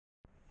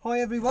Hi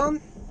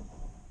everyone,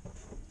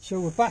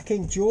 so we're back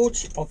in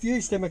George. I've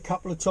used him a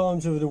couple of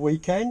times over the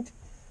weekend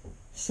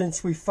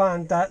since we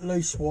found that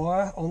loose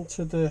wire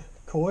onto the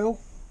coil,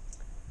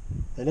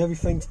 and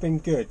everything's been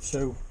good.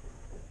 So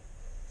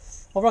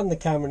I'll run the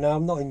camera now.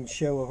 I'm not even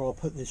sure if I'll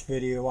put this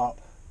video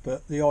up,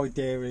 but the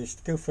idea is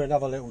to go for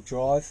another little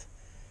drive.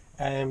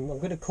 I'm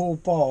going to call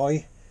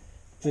by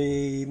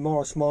the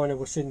Morris miner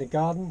was in the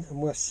garden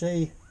and we'll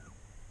see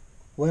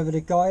whether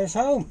the guy is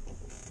home.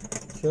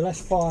 So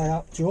let's fire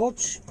up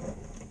George.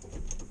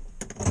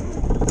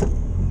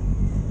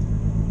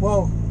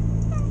 Well,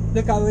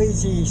 look how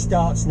easy he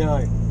starts now.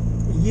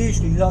 He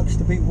usually likes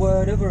to be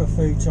whirred over a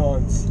few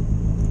times.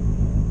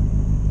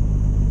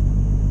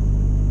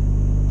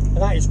 And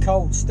that is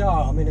cold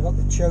start. I mean, I got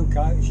the choke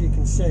out, as you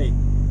can see.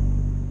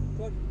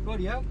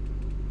 Rightio.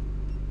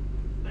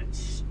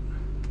 Let's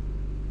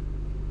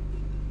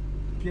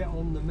get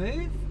on the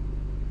move.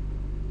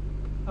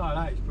 Oh,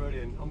 that is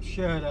brilliant. I'm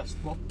sure that's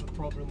what the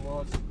problem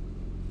was.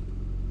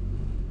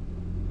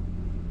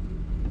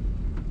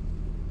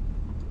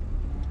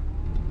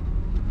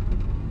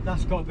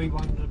 That's got to be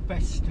one of the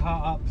best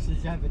start-ups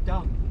he's ever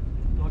done.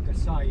 Like I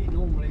say, he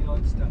normally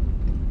likes to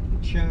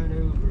churn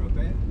over a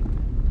bit.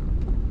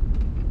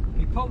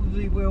 He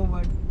probably will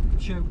when the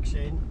choke's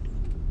in.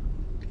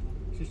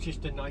 It's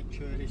just the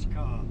nature of this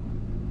car.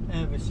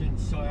 Ever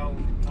since I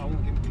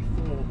owned him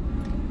before,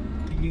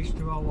 he used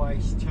to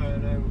always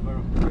turn over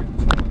a few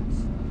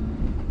times.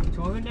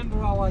 So I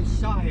remember always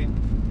saying,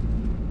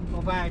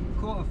 I've had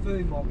quite a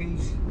few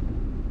Moggies,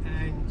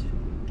 and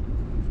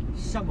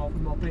some of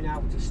them I've been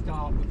able to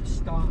start with the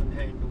starting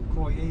handle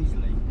quite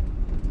easily.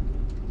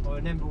 I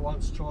remember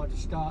once trying to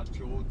start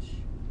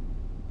George,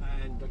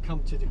 and I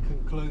come to the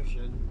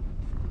conclusion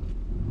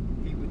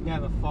he would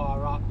never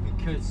fire up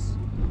because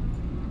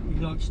he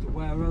likes to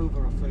wear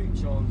over a few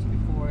times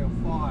before he'll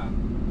fire.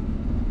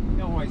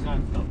 He always has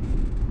done.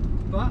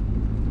 But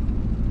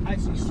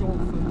as you saw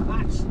from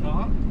that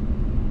start,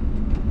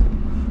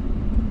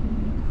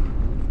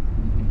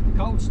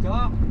 cold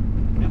start,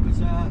 it was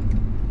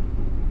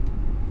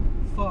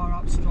fire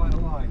up straight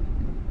away.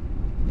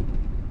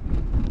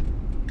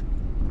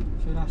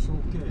 So that's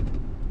all good.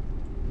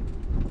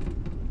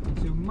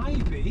 So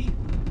maybe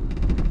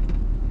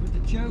with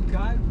the choke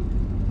out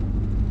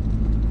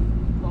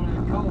on a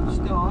cold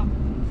start,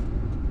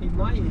 he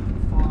may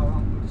even fire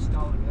up with the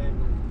starting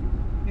handle.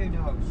 Who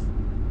knows?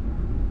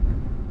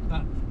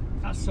 But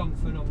that's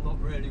something I'm not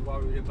really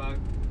worried about.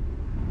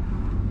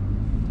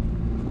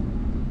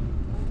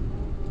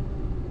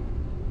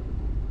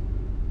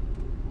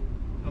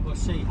 And we'll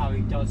see how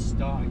he does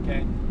start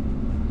again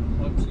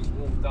once he's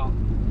warmed up.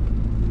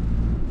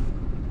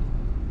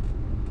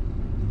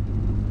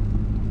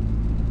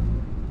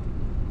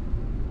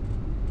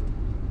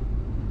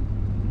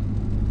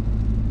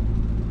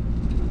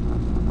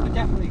 I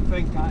definitely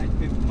think that had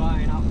been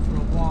playing up for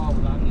a while,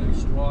 that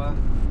loose wire.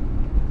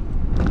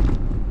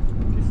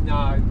 Because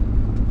now it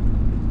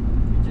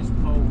just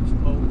pulls.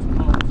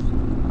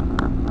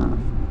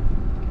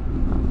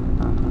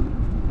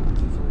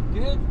 It's all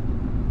good.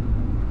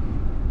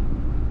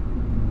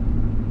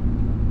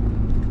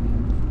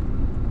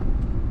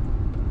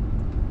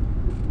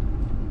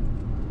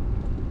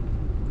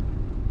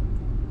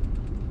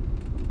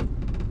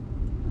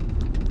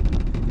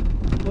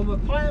 Well,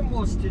 my plan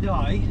was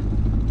today,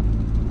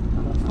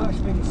 or first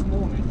thing this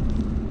morning,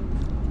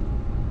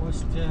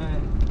 was to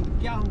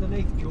get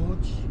underneath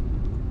George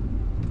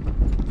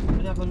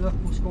and have a look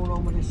what's going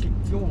on with this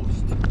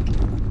exhaust.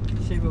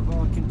 See whether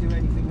I can do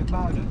anything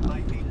about it.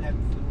 Maybe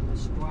lengthen the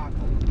strap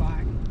on the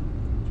back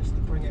just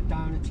to bring it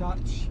down a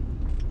touch.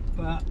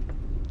 But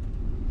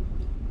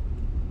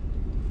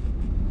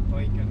I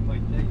ain't going to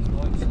make these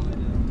lights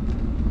either.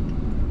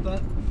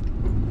 But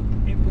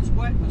it was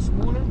wet this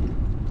morning.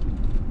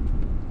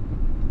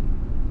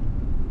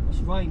 It's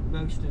rained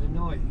most of the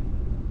night.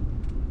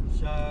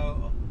 So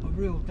I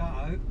ruled that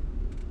out.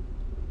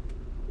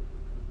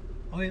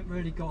 I ain't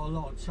really got a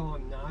lot of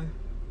time now.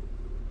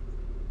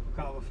 I've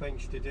got other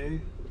things to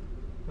do,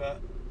 but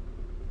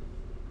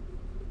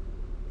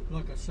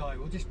like I say,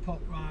 we'll just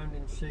pop round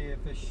and see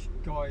if this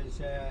guy is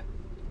there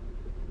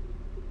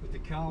with the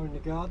car in the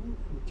garden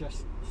and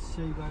just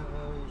see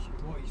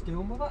what he's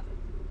doing with it.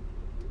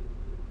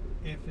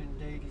 If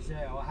indeed he's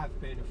there. I have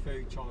been a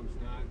few times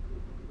now.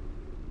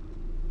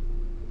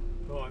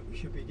 Right, we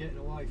should be getting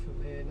away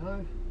from here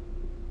now.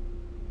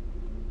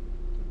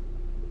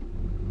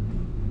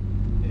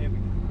 There we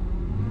go.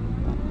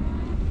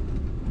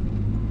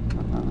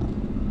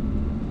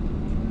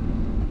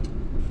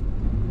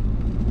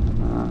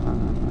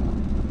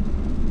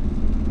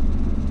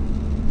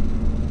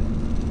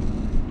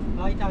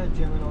 Lay down,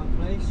 Gemini,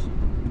 please.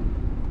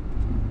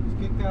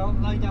 Good girl,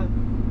 lay down.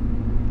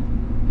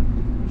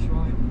 That's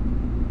right.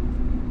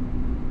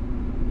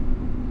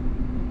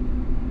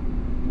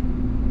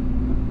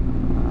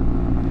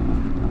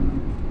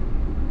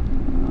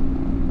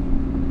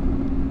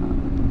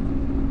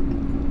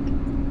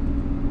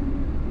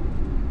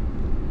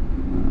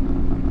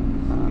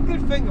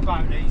 thing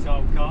about these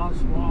old cars,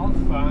 what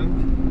I've found,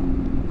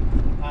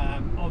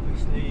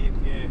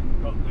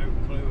 got no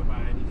clue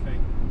about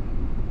anything,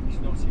 it's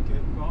not so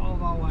good. But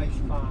I've always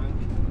found,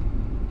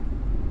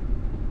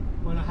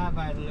 when I have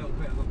had a little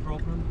bit of a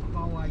problem, I've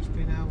always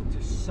been able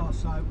to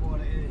suss out what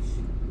it is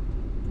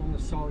on the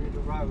side of the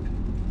road.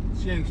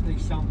 It's usually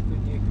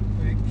something you can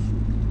fix.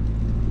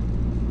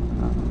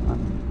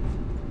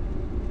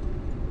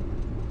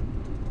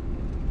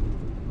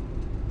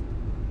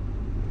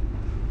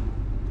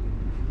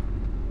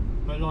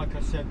 But like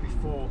I said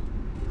before,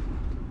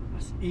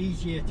 it's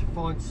easier to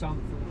find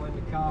something when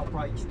the car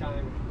breaks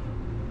down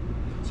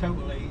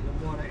totally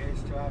than what it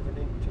is to have an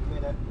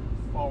intermittent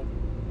fault,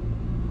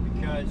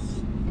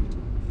 because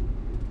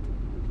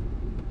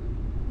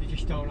you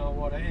just don't know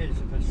what it is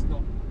if it's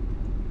not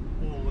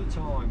all the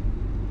time.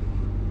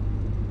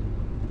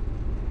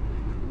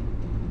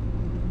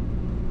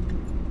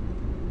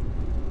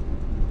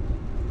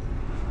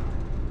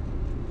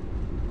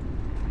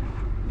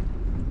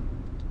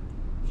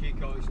 As you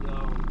guys know,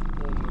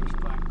 I'm almost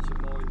back to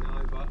mine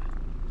now, but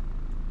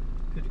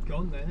could have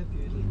gone then if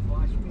you'd have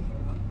flashed me.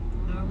 But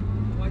no,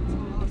 wait till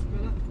the last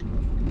minute.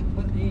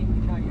 Put the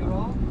indicator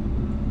on.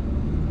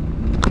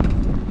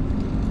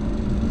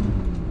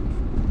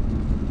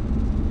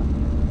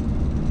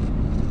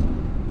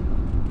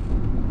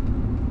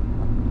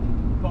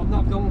 But I'm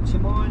not going to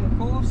mine, of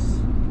course.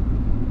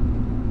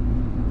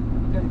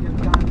 I'm going to go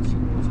down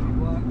towards my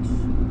works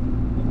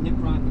and nip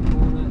round the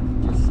corner,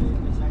 just see if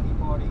there's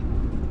anybody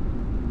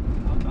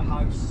at the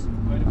house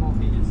where the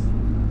Moggy is.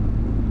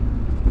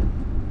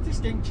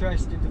 Just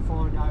interested to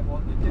find out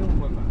what they're doing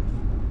with it.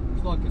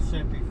 Because like I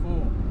said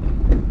before,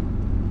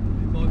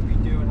 they might be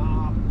doing it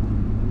up,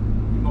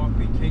 they might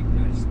be keeping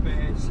it as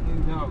spares, who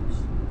knows.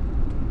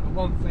 But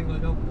one thing I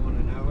don't want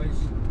to know is,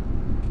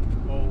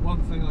 or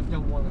one thing I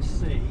don't want to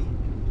see,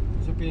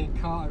 is it being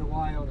carted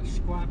away on a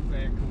scrap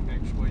vehicle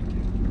next week.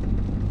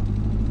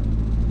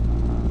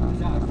 Because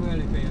that would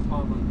really be a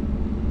bummer.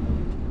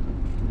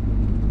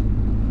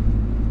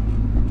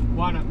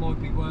 One, it might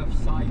be worth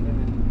saving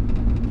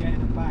and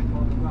getting it back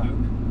on the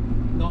road.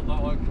 Not that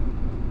I can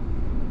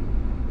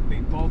be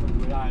bothered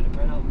without it,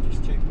 man, I'm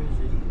just too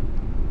busy.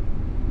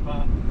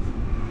 But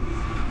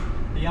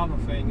the other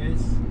thing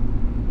is,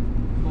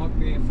 there might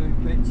be a few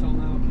bits on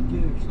there I could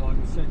use, like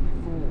I said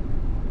before.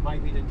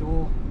 Maybe the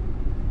door.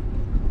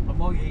 I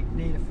might even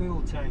need a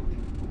fuel tank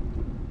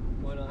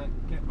when I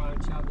get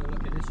round to having a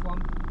look at this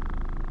one.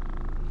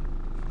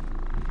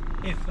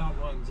 If that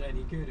one's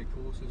any good, of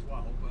course, as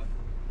well, but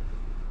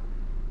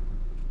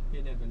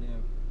you never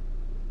know.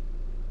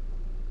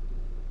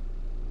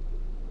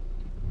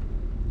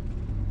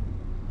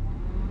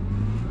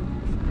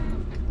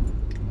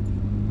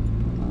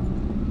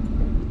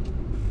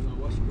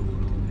 What's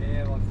going on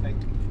here? I think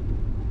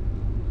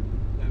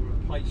they're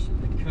replacing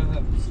the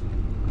curbs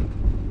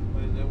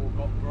where they all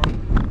got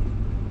broken.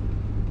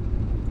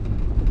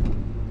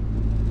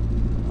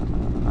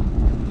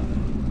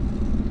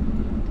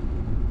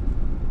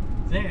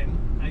 Then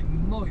they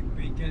might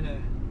be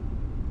gonna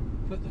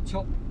put the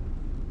top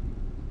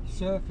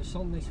surface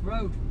on this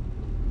road.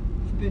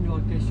 It's been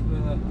like this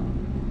for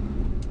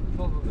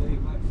probably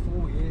about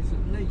 4 years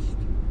at least.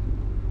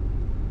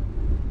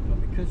 But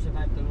because they've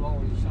had the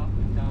lorries up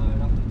and down,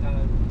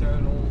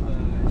 doing all the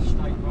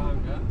estate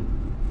round it,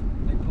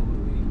 they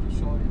probably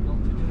decided not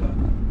to do it.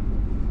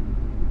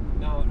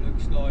 Now it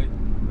looks like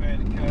where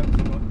the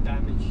curbs got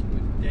damaged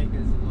with the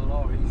diggers and the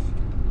lorries,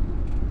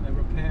 they're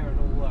repairing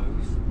all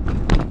those.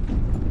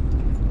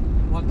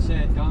 Once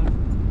they're done,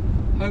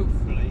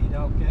 hopefully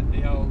they'll get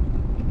the old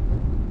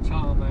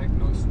tarmac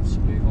nice and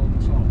smooth on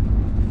top,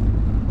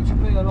 which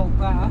will be a lot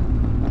better,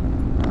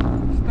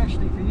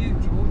 especially for you,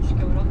 George,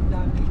 going up and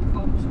down these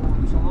bumps all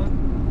the time.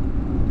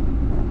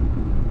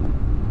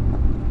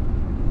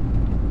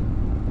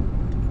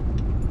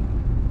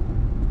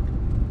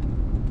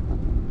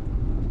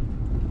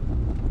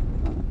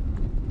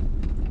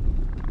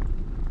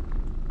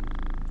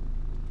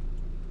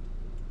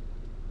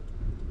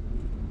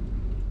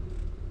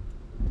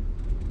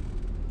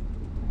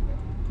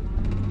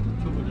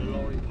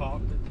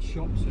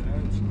 Shops there,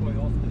 it's quite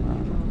often you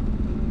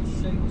can't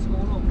see what's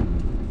going on.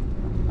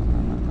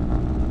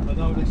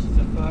 Although this is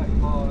a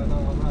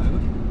 30-mile-an-hour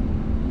road,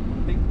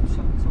 people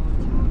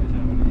sometimes have it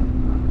down here,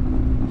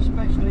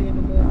 especially in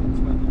the mornings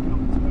when you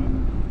come to it.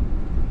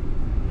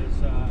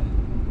 There's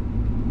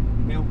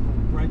milk or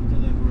bread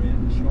delivery at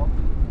the shop.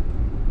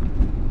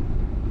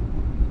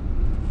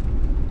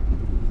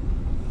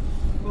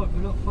 Right,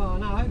 we're not far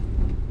now.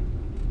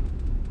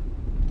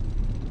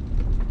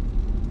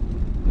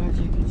 As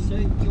you can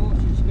see,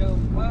 George is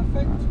going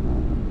perfect.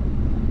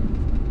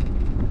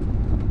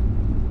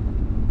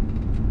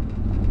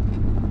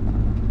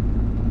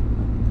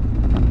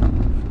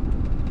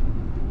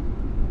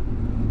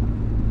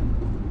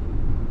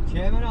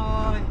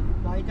 Gemini,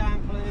 lay down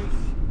please.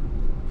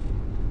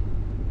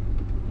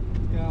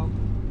 Go.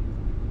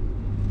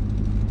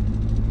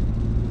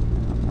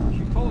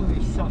 Should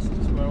probably suss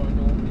as where I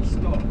normally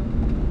stop.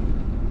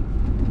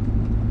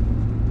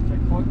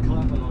 They're quite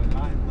clever like that,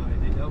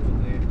 aren't they? They know when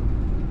they're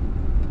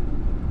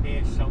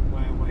near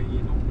somewhere where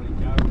you normally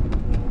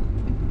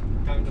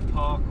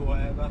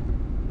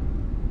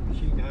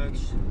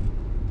house.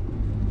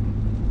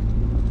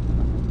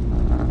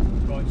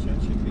 Right, so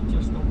it should be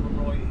just on the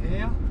right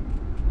here.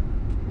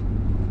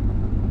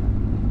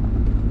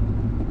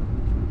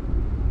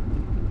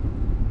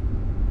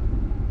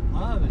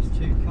 Ah, there's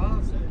two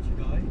cars there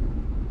today.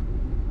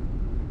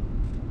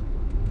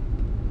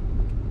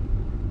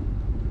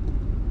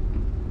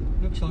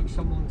 Looks like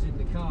someone's in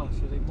the car,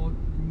 so they might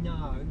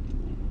now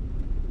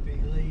be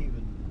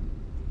leaving.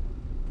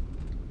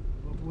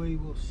 But we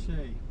will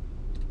see.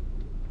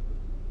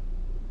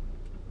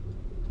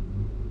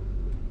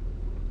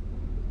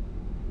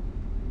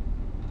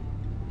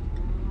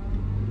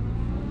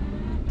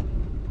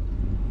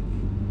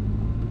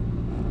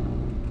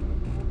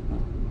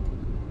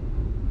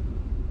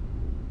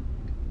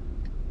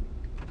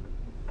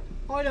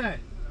 Hi there.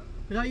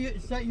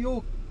 Is that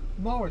your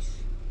Morris?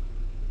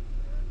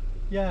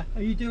 Yeah.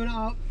 Are you doing it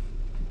up?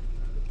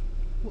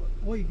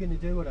 What are you going to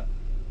do with it?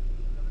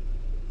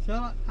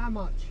 Sell it? How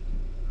much?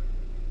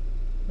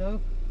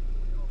 No?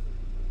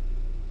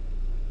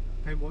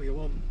 Depends what you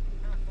want.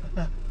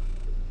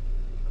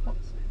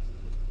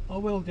 I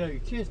will do.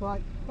 Cheers,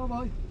 mate. Bye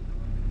bye.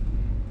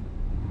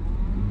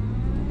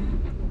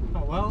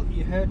 Oh well,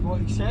 you heard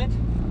what he said.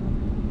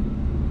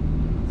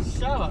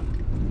 Sell it.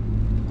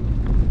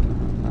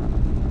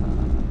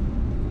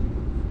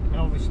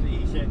 Obviously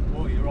he said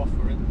what you're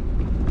offering,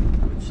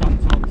 which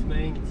sometimes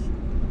means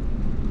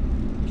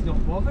he's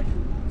not bothered,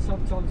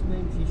 sometimes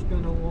means he's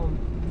going to want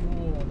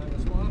more than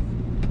it's worth.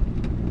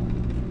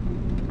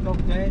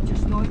 Dog there,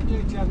 just like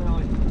you,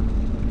 Gemini.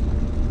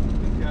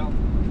 Good girl.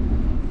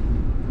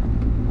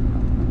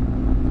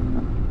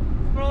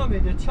 Blimey,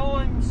 the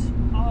times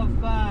I've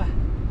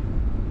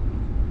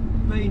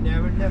been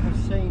there and never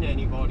seen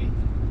anybody.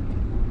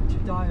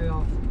 Today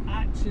I've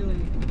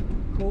actually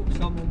caught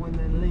someone when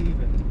they're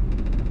leaving.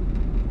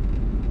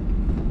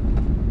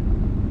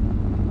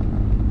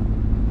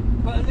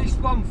 But at least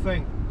one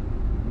thing,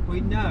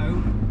 we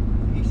know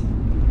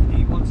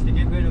he wants to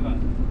get rid of her.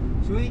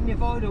 So even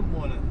if I don't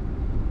want it,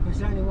 if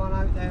there's anyone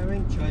out there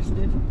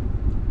interested,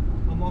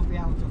 I might be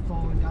able to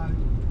find out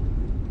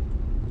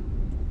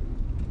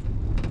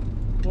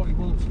what he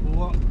wants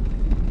for it,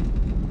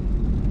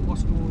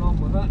 what's going on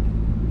with it.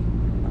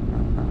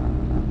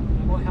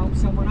 I might help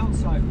someone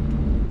else out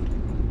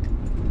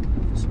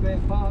for spare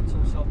parts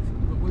or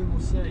something, but we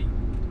will see.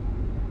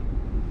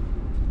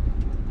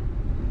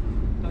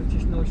 It's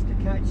just nice to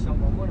catch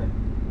someone, wouldn't it?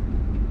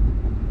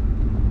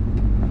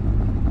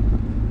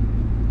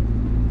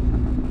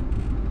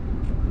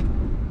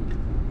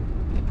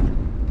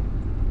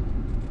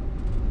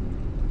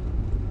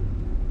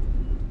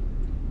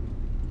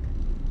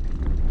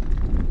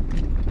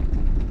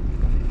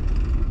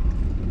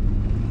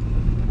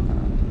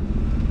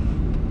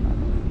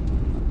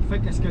 I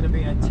think it's going to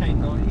be a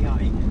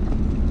 1098.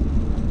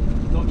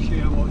 Not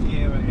sure what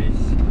year it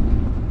is.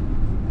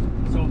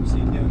 It's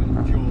obviously new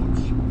and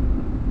George.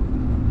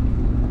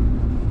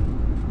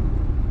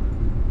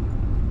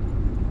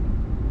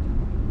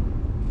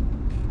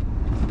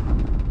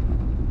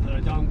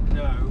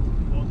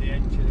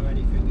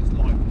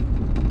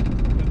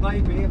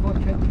 Maybe if I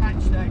can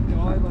catch that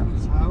guy when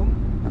he's home,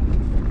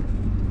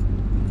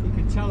 he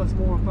can tell us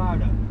more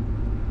about it.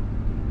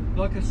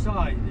 Like I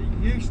say,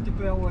 there used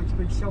to always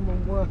be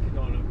someone working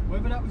on it,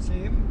 whether that was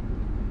him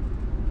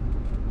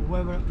or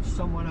whether it was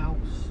someone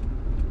else.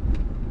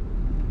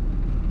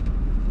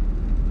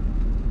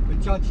 But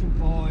judging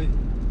by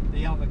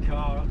the other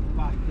car at the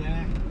back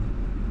there,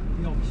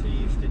 he obviously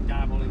used to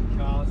dabble in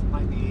cars.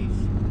 Maybe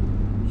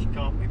he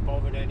can't be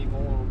bothered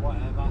anymore or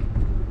whatever.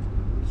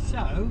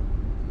 So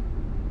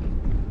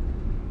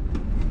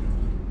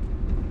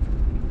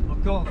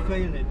I've got a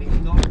feeling he's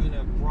not going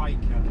to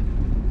break her.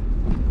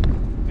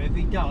 But if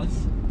he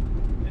does,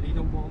 and he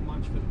don't want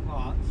much for the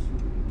parts,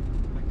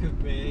 there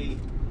could be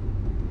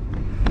a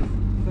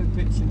few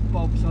bits and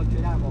bobs I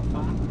could have off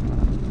that.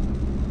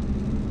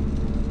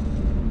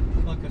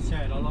 Like I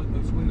said, I like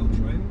those wheel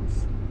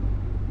trims.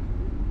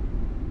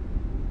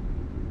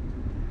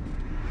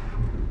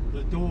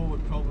 The door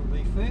would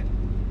probably fit.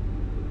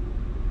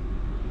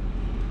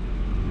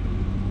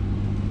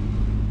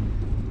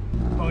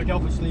 I'd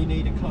obviously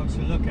need a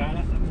closer look at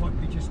it. That might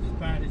be just as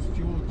bad as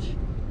George.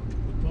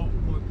 The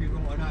bottom might be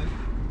right out.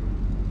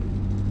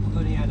 I've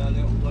only had a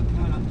little look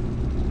at it.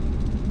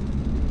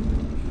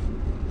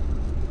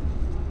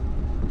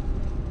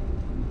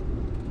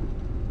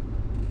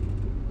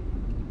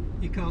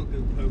 You can't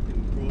go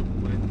poking the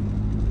problem when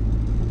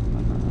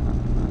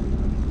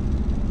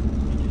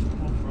you just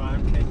pop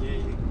around, can you?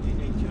 You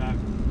need to have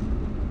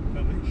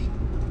permission.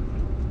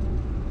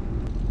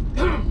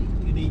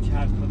 You need to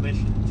have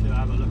permission to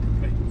have a look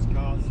at people's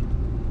cars.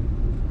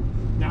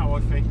 Now I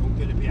think I'm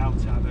going to be able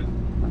to have a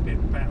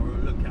bit better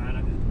look at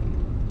it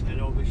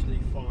and obviously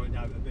find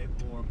out a bit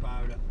more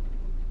about it.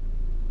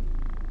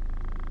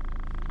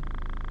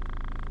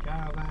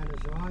 Caravan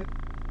is right.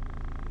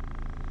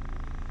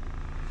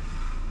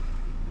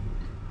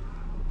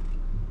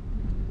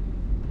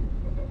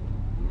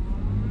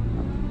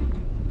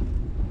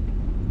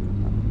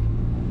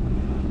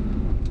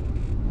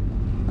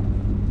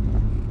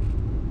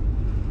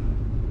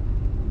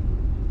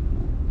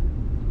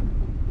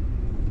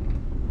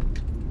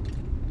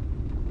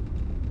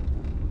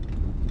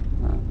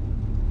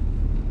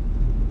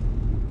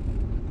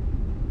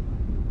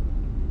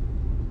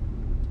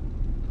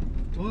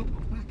 Well,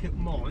 back at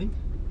mine.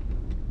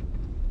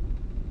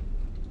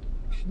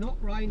 It's not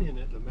raining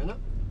at the minute.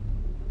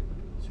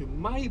 So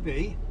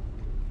maybe,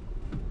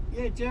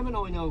 yeah,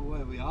 Gemini know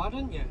where we are,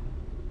 don't you?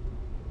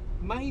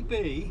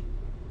 Maybe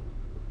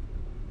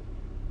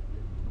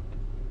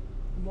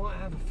might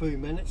have a few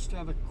minutes to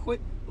have a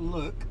quick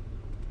look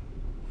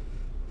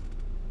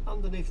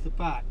underneath the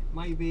back.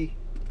 Maybe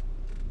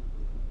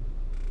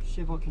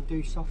see if I can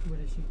do something with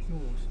this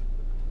exhaust.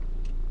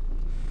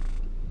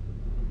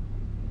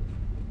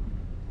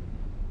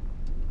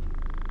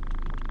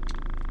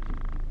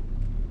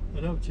 I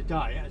know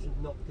today it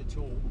hasn't knocked at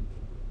all,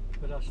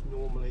 but that's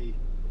normally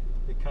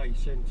the case,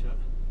 isn't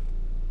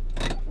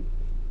it?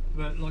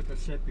 But like I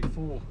said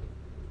before,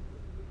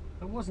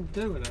 I wasn't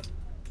doing it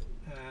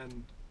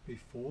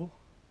before,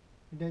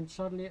 and then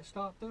suddenly it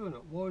started doing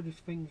it. Why does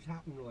things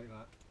happen like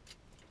that?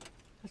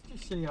 Let's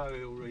just see how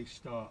it'll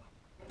restart.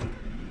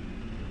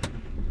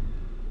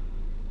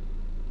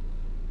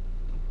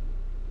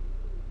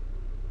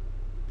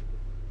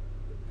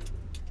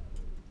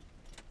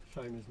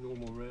 Same as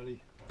normal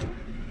really.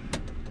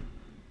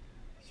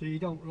 So you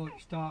don't like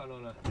starting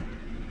on a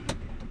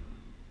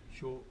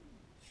short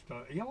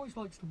start. He always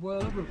likes to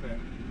whirl over a bit.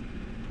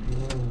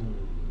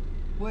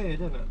 Weird,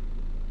 isn't it?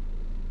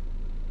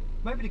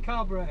 Maybe the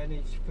carburetor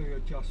needs a few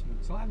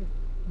adjustments. I haven't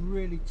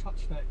really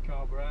touched that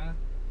carburetor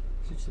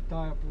since the day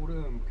I brought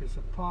it home, because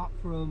apart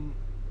from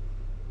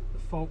the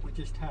fault we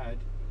just had,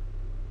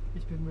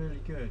 it's been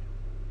really good.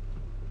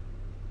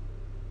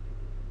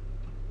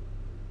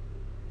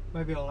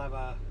 Maybe I'll have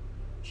a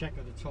check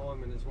of the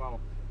timing as well.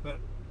 But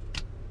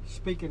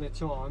speaking of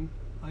time,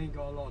 I ain't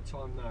got a lot of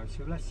time now,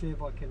 so let's see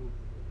if I can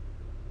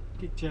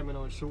get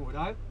Gemini sorted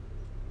out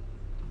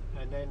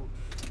and then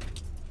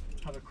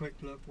have a quick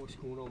look what's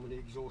going on with the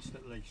exhaust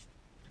at least.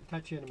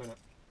 Catch you in a minute.